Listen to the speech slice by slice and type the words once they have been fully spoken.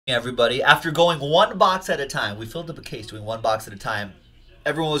Everybody, after going one box at a time, we filled up a case doing one box at a time.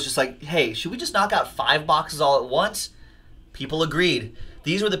 Everyone was just like, hey, should we just knock out 5 boxes all at once? People agreed.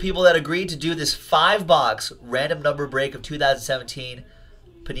 These were the people that agreed to do this 5-box random number break of 2017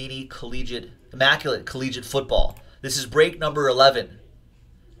 Panini Collegiate, Immaculate Collegiate Football. This is break number 11.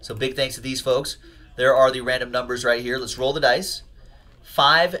 So big thanks to these folks. There are the random numbers right here. Let's roll the dice.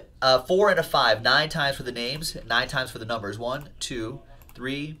 4 and a 5, 9 times for the names, 9 times for the numbers. 1, 2,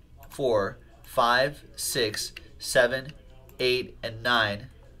 3, 4, 5, 6, 7, 8, and 9.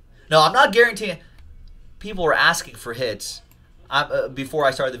 No, I'm not guaranteeing. People were asking for hits before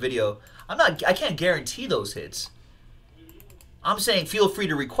I started the video. I can't guarantee those hits. I'm saying feel free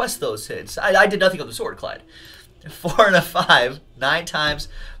to request those hits. I did nothing of the sort, Clyde. 4 and a 5, 9 times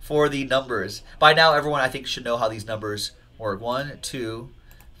for the numbers. By now, everyone I think should know how these numbers work. 1, 2,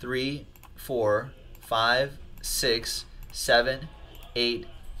 3, 4, 5, 6, 7, 8,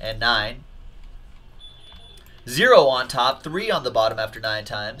 and 9. 0 on top, 3 on the bottom after 9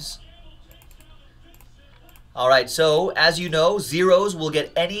 times. Alright, so as you know, zeros will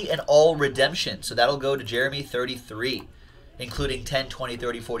get any and all redemption. So that'll go to Jeremy 33, including 10, 20,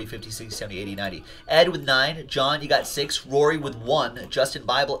 30, 40, 50, 60, 70, 80, 90. Ed with 9. John, you got 6. Rory with 1. Justin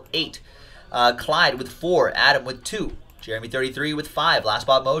Bible, 8. Clyde with 4. Adam with 2. Jeremy 33 with 5. Last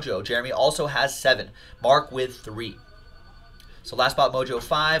Spot Mojo. Jeremy also has 7. Mark with 3. So Last Spot Mojo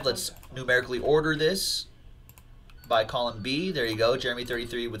 5. Let's numerically order this by column B. There you go. Jeremy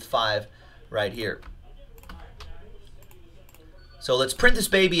 33 with 5 right here. So let's print this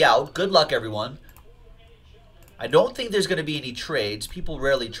baby out. Good luck, everyone. I don't think there's going to be any trades. People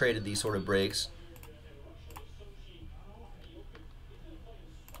rarely traded these sort of breaks.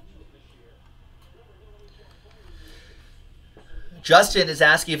 Justin is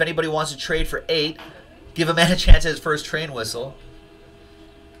asking if anybody wants to trade for 8. Give a man a chance at his first train whistle.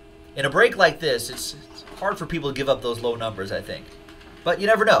 In a break like this, it's hard for people to give up those low numbers, I think. But you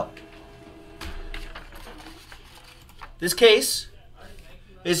never know. This case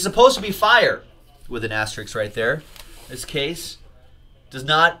is supposed to be fire, with an asterisk right there. This case does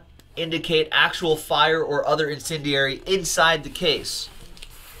not indicate actual fire or other incendiary inside the case.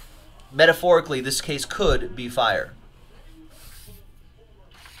 Metaphorically, this case could be fire.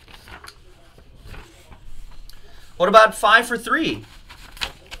 What about 5 for 3?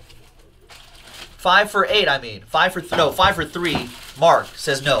 5 for 8, I mean. 5 for 3. Mark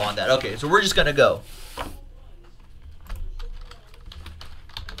says no on that. Okay, so we're just going to go.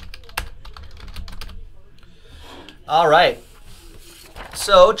 All right.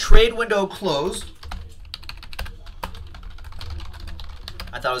 So, trade window closed.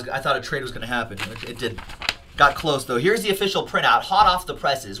 I thought a trade was going to happen. It didn't. Got close, though. Here's the official printout, hot off the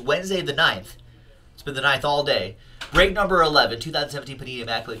presses. Wednesday the 9th. It's been the 9th all day. Break number 11, 2017 Panini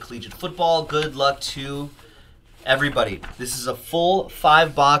Immaculate Collegiate Football. Good luck to everybody. This is a full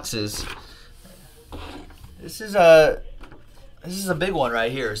 5 boxes. This is a big one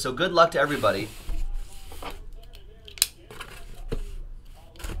right here. So good luck to everybody.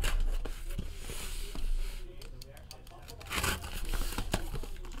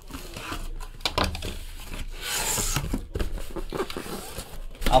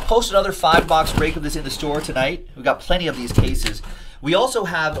 I'll post another 5-box break of this in the store tonight. We've got plenty of these cases. We also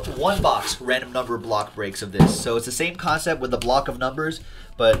have 1-box random number block breaks of this. So it's the same concept with the block of numbers,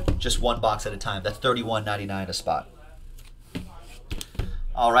 but just 1 box at a time. That's $31.99 a spot.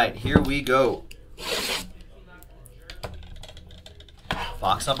 All right, here we go.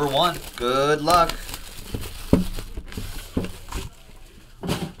 Box number 1. Good luck.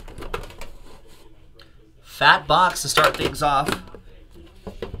 Fat box to start things off.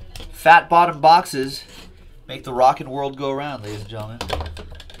 Fat bottom boxes make the rockin' world go around, ladies and gentlemen.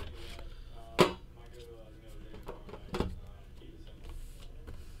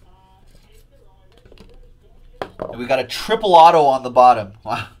 And we got a triple auto on the bottom.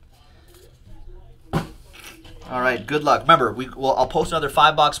 Wow. All right, good luck. Remember, I'll post another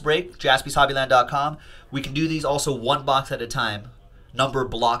 5-box break, JaspysHobbyland.com. We can do these also 1 box at a time, number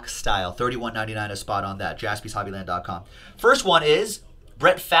block style. $31.99 a spot on that, JaspysHobbyland.com. First one is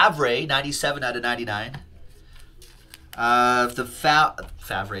Brett Favre, 97 out of 99.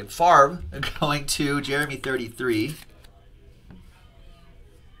 Favre going to Jeremy 33.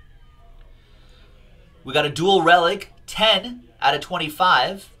 We got a dual relic, 10 out of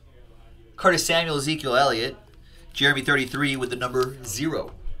 25. Curtis Samuel, Ezekiel Elliott. Jeremy 33 with the number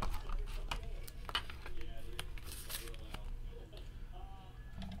 0.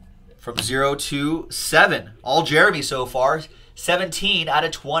 From 0 to 7. All Jeremy so far. 17 out of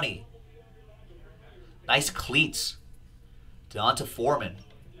 20. Nice cleats. Deonta Foreman.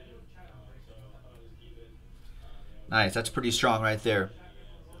 Nice. That's pretty strong right there.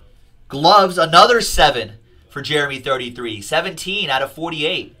 Gloves, another 7 for Jeremy 33. 17 out of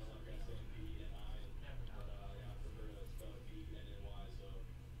 48.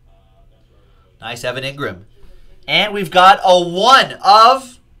 Nice, Evan Ingram. And we've got a 1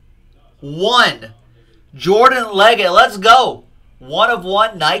 of 1. Jordan Leggett. Let's go. 1 of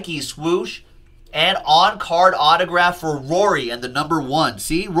 1 Nike swoosh. And on-card autograph for Rory and the number 1.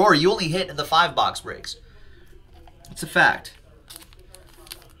 See, Rory, you only hit in the 5-box breaks. It's a fact.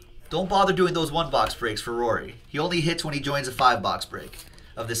 Don't bother doing those 1-box breaks for Rory. He only hits when he joins a 5-box break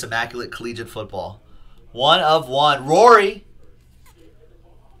of this Immaculate Collegiate football. 1 of 1. Rory.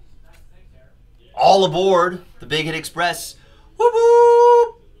 All aboard the Big Hit Express. Whoop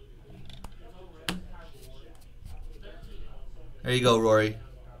whoop. There you go, Rory.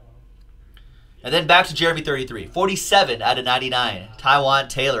 And then back to Jeremy 33. 47 out of 99. Taiwan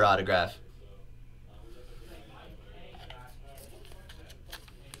Taylor autograph.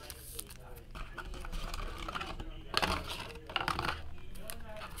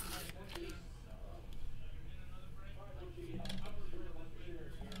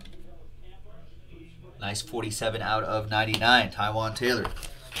 Nice 47 out of 99. Taiwan Taylor.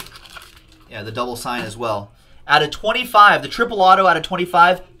 Yeah, the double sign as well. Out of 25, the triple auto out of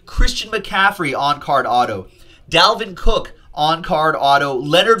 25, Christian McCaffrey on-card auto. Dalvin Cook on-card auto.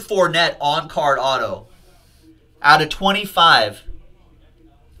 Leonard Fournette on-card auto. Out of 25.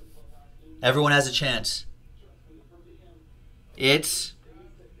 Everyone has a chance. It's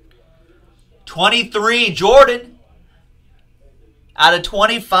 23, Jordan. Out of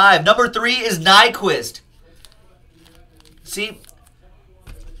 25. Number 3 is Nyquist. See,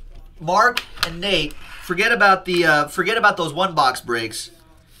 Mark and Nate, forget about those 1-box breaks.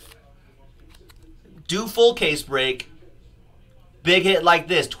 Do full case break. Big hit like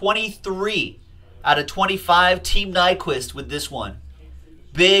this. 23 out of 25. Team Nyquist with this one.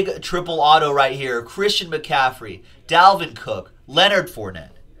 Big triple auto right here. Christian McCaffrey, Dalvin Cook, Leonard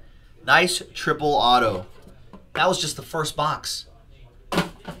Fournette. Nice triple auto. That was just the first box.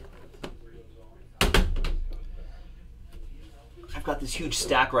 I've got this huge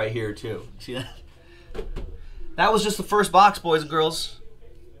stack right here too. See that? That was just the first box, boys and girls.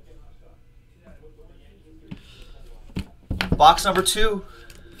 Box number 2.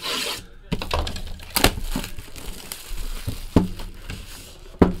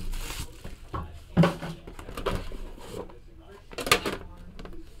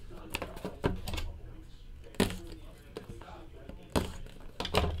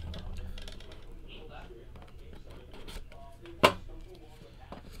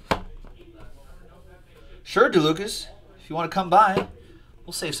 Sure, DeLucas. If you want to come by,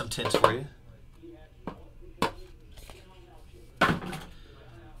 we'll save some tints for you.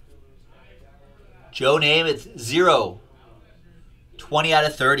 Joe Namath, 0. 20 out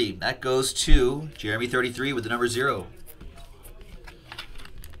of 30. That goes to Jeremy 33 with the number 0.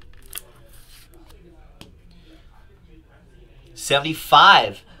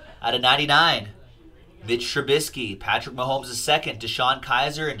 $75 out of 99. Mitch Trubisky, Patrick Mahomes II, Deshaun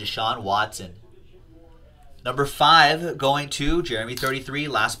Kaiser, and Deshaun Watson. Number 5 going to Jeremy 33,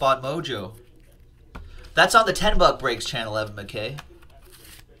 Last Spot Mojo. That's on the 10-buck breaks channel, Evan McKay.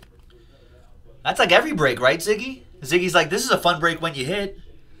 That's like every break, right, Ziggy? Ziggy's like, this is a fun break when you hit.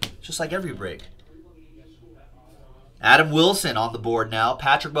 Just like every break. Adam Wilson on the board now.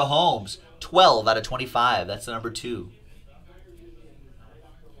 Patrick Mahomes, 12 out of 25. That's the number 2.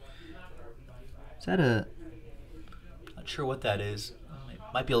 Is that a... Not sure what that is.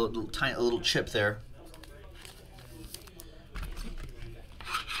 Might be a little chip there.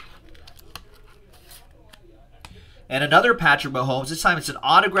 And another Patrick Mahomes. This time it's an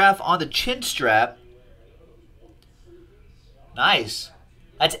autograph on the chin strap. Nice.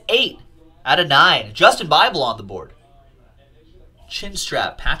 That's 8 out of 9. Justin Bible on the board. Chin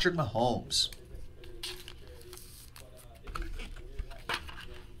strap, Patrick Mahomes.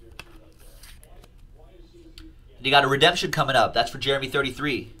 And you got a redemption coming up. That's for Jeremy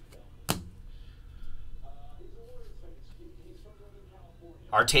 33.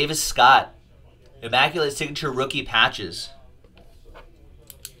 Artavis Scott. Immaculate Signature Rookie Patches.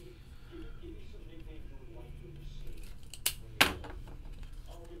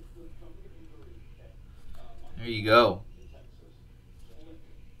 There you go.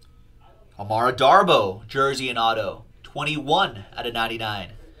 Amara Darboh, jersey and auto. 21 out of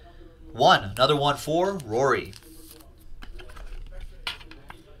 99. Another one for Rory.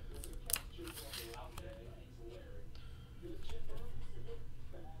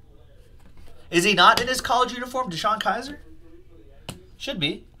 Is he not in his college uniform, Deshaun Kaiser? Should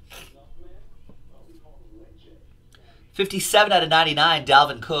be. 57 out of 99,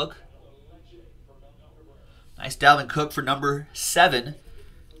 Dalvin Cook. Nice Dalvin Cook for number 7,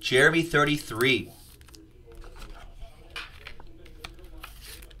 Jeremy 33.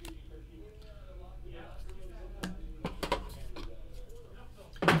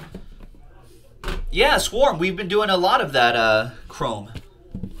 Yeah, Swarm. We've been doing a lot of that Chrome.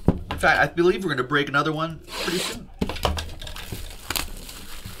 In fact, I believe we're going to break another one pretty soon.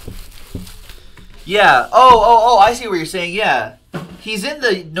 Yeah. Oh, I see what you're saying. Yeah. He's in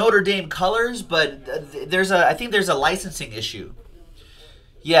the Notre Dame colors, but I think there's a licensing issue.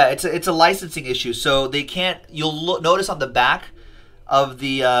 Yeah, it's a licensing issue. So they can't, you'll notice on the back of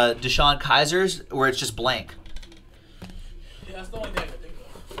the Deshaun Kaisers where it's just blank. Yeah, that's the only thing I think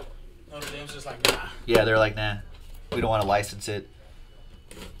of. Notre Dame's just like, nah. Yeah, they're like, nah, we don't want to license it.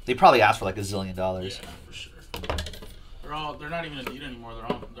 They probably asked for like $1 zillion. Yeah, for sure. They're not even Adidas anymore.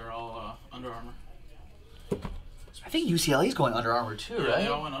 They're all Under Armour. I think UCLA is going Under Armour too, Yeah, right? they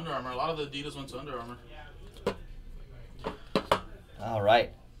all went Under Armour. A lot of the Adidas went to Under Armour. All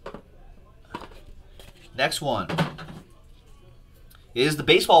right. Next one is the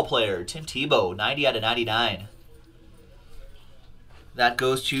baseball player, Tim Tebow, 90 out of 99. That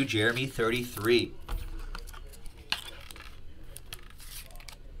goes to Jeremy 33.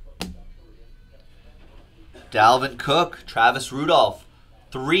 Dalvin Cook, Travis Rudolph,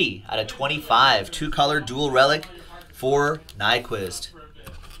 3 out of 25. Two-color dual relic for Nyquist.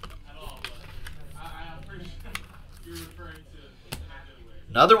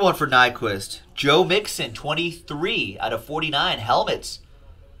 Another one for Nyquist. Joe Mixon, 23 out of 49 helmets.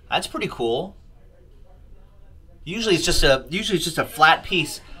 That's pretty cool. Usually it's just a flat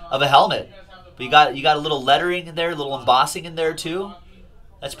piece of a helmet. But you got a little lettering in there, a little embossing in there too.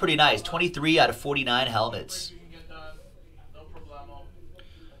 That's pretty nice. 23 out of 49 helmets.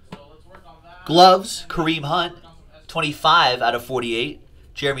 Gloves, Kareem Hunt, 25 out of 48.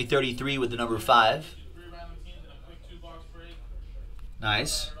 Jeremy 33 with the number 5.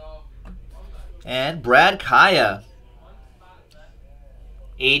 Nice. And Brad Kaya,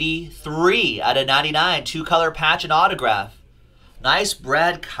 83 out of 99. Two-color patch and autograph. Nice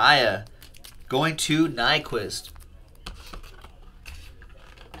Brad Kaya going to Nyquist.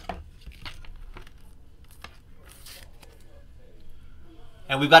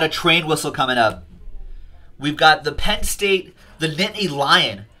 And we've got a train whistle coming up. We've got the Penn State, the Nittany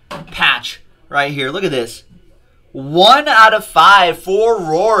Lion patch right here. Look at this. 1 out of 5 for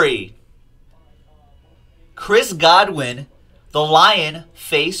Rory. Chris Godwin, the Lion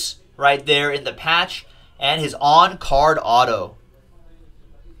face right there in the patch, and his on-card auto.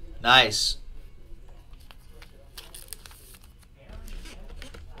 Nice.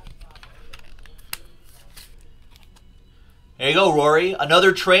 There you go, Rory.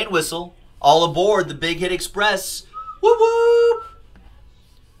 Another train whistle. All aboard the Big Hit Express. Whoop whoop!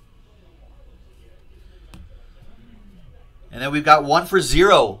 And then we've got one for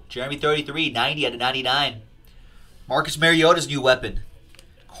 0. Jeremy 33, 90 out of 99. Marcus Mariota's new weapon.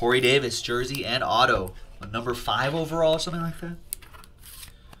 Corey Davis, jersey and auto. A number 5 overall or something like that.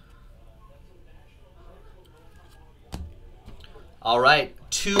 All right,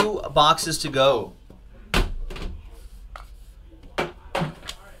 2 boxes to go.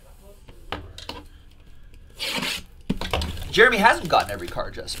 Jeremy hasn't gotten every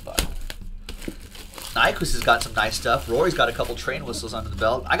card just about. Nyquist has got some nice stuff. Rory's got a couple train whistles under the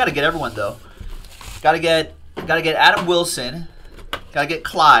belt. I got to get everyone though. Got to get Adam Wilson. Got to get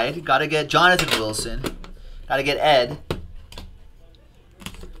Clyde. Got to get Jonathan Wilson. Got to get Ed.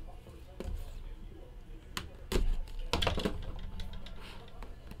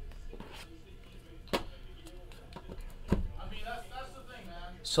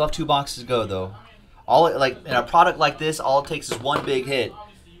 Still have 2 boxes to go though. All like in a product like this, all it takes is one big hit,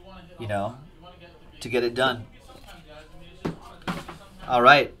 you know, to get it done. All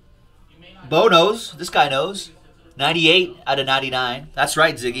right, Bo knows. This guy knows. 98 out of 99. That's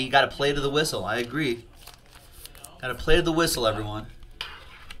right, Ziggy. You got to play to the whistle. I agree. Got to play to the whistle, everyone.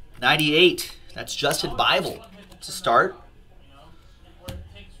 98. That's Justin Bible to start.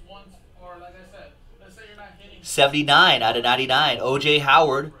 79 out of 99. O.J.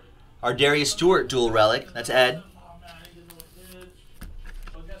 Howard. Our Darius Stewart dual relic. That's Ed.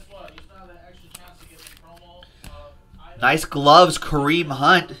 Nice gloves, Kareem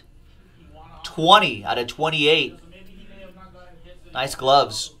Hunt. 20 out of 28. Nice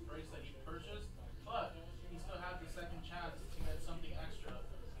gloves.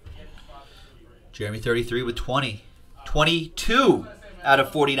 Jeremy 33 with 20. 22 out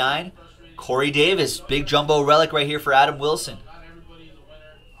of 49. Corey Davis, big jumbo relic right here for Adam Wilson.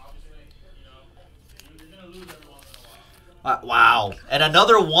 Wow. And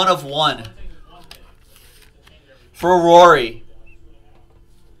another 1 of 1 for Rory.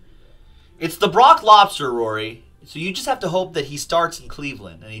 It's the Brock Lobster, Rory. So you just have to hope that he starts in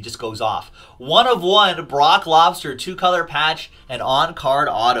Cleveland and he just goes off. 1 of 1, Brock Lobster, 2-color patch, and on-card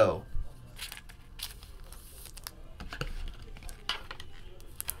auto.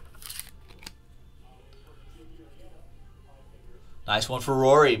 Nice one for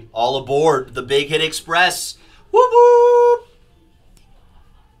Rory. All aboard the Big Hit Express. Whoop whoop!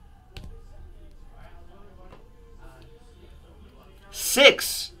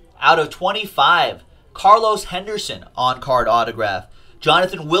 Six out of 25. Carlos Henderson on-card autograph.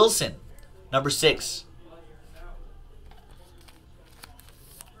 Jonathan Wilson, number 6.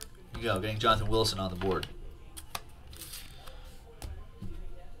 There you go, getting Jonathan Wilson on the board.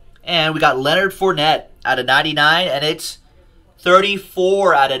 And we got Leonard Fournette out of 99, and it's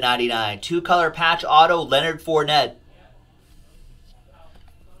 34 out of 99. 2-color patch auto, Leonard Fournette.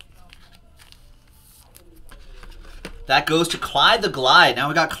 That goes to Clyde the Glide. Now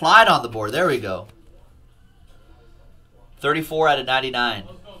we got Clyde on the board. There we go. 34 out of 99.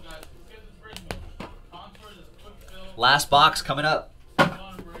 Last box coming up.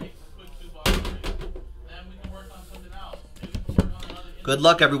 Good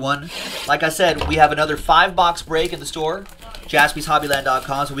luck, everyone. Like I said, we have another 5-box break in the store.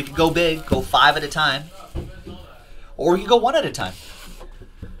 JaspysHobbyland.com. So we can go big, go 5 at a time. Or we can go 1 at a time.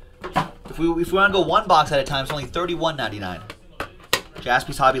 If we want to go 1 box at a time, it's only $31.99.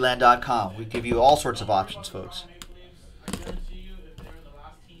 JaspysHobbyland.com. We give you all sorts of options, folks.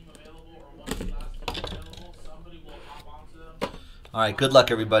 All right, good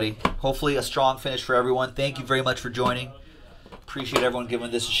luck, everybody. Hopefully a strong finish for everyone. Thank you very much for joining. Appreciate everyone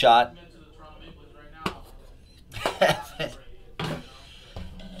giving this a shot.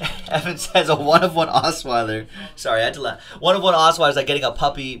 Evan says a 1 of 1 Osweiler. Sorry, I had to laugh. 1 of 1 Osweiler is like getting a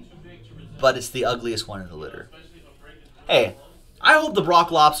puppy, but it's the ugliest one in the litter. Hey, I hope the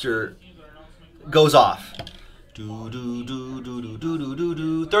Brock Lobster goes off.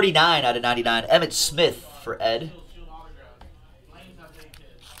 39 out of 99. Emmitt Smith for Ed.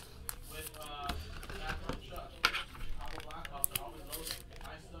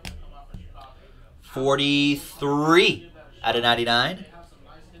 $43 out of 99.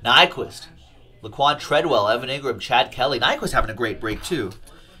 Nyquist, Laquan Treadwell, Evan Ingram, Chad Kelly. Nyquist having a great break too.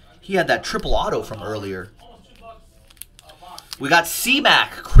 He had that triple auto from earlier. We got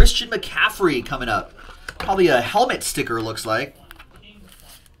C-Mac, Christian McCaffrey coming up. Probably a helmet sticker, looks like.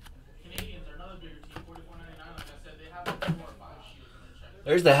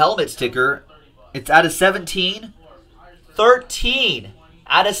 There's the helmet sticker. It's out of 17. 13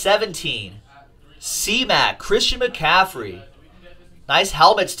 out of 17. C-Mac, Christian McCaffrey. Nice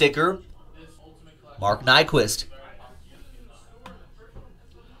helmet sticker. Mark Nyquist.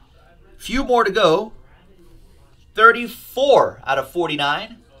 Few more to go. 34 out of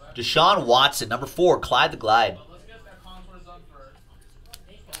 49. Deshaun Watson, number 4, Clyde the Glide.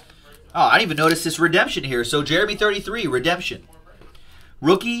 Oh, I didn't even notice this redemption here. So Jeremy 33, redemption.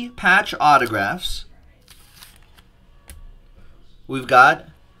 Rookie patch autographs. We've got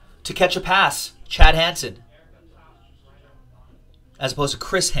To Catch a Pass, Chad Hansen. As opposed to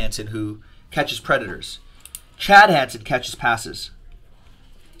Chris Hansen, who catches predators. Chad Hansen catches passes.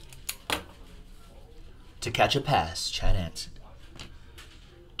 To Catch a Pass, Chad Hansen.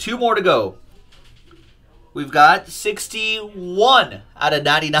 2 more to go. We've got 61 out of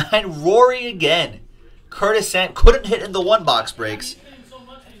 99. Rory again. Curtis Sant couldn't hit in the 1-box breaks.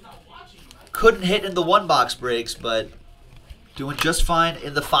 Couldn't hit in the 1-box breaks, but doing just fine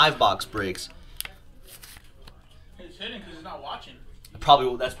in the 5-box breaks. He's hitting because he's not watching.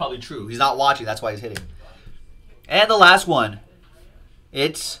 That's probably true. He's not watching. That's why he's hitting. And the last one.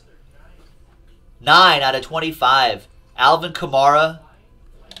 It's 9 out of 25. Alvin Kamara,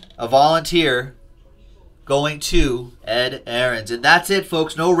 a volunteer, going to Ed Aarons. And that's it,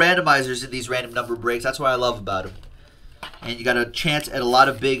 folks. No randomizers in these random number breaks. That's what I love about them. And you got a chance at a lot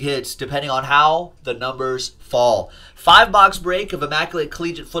of big hits depending on how the numbers fall. 5-box break of Immaculate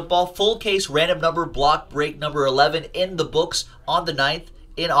Collegiate Football. Full case random number block break number 11 in the books on the 9th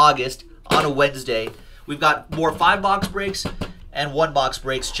in August on a Wednesday. We've got more 5-box breaks and 1-box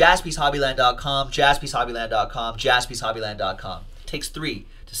breaks. JaspysHobbyland.com, JaspysHobbyland.com, JaspysHobbyland.com. Takes 3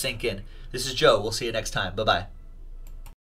 to sink in. This is Joe. We'll see you next time. Bye-bye.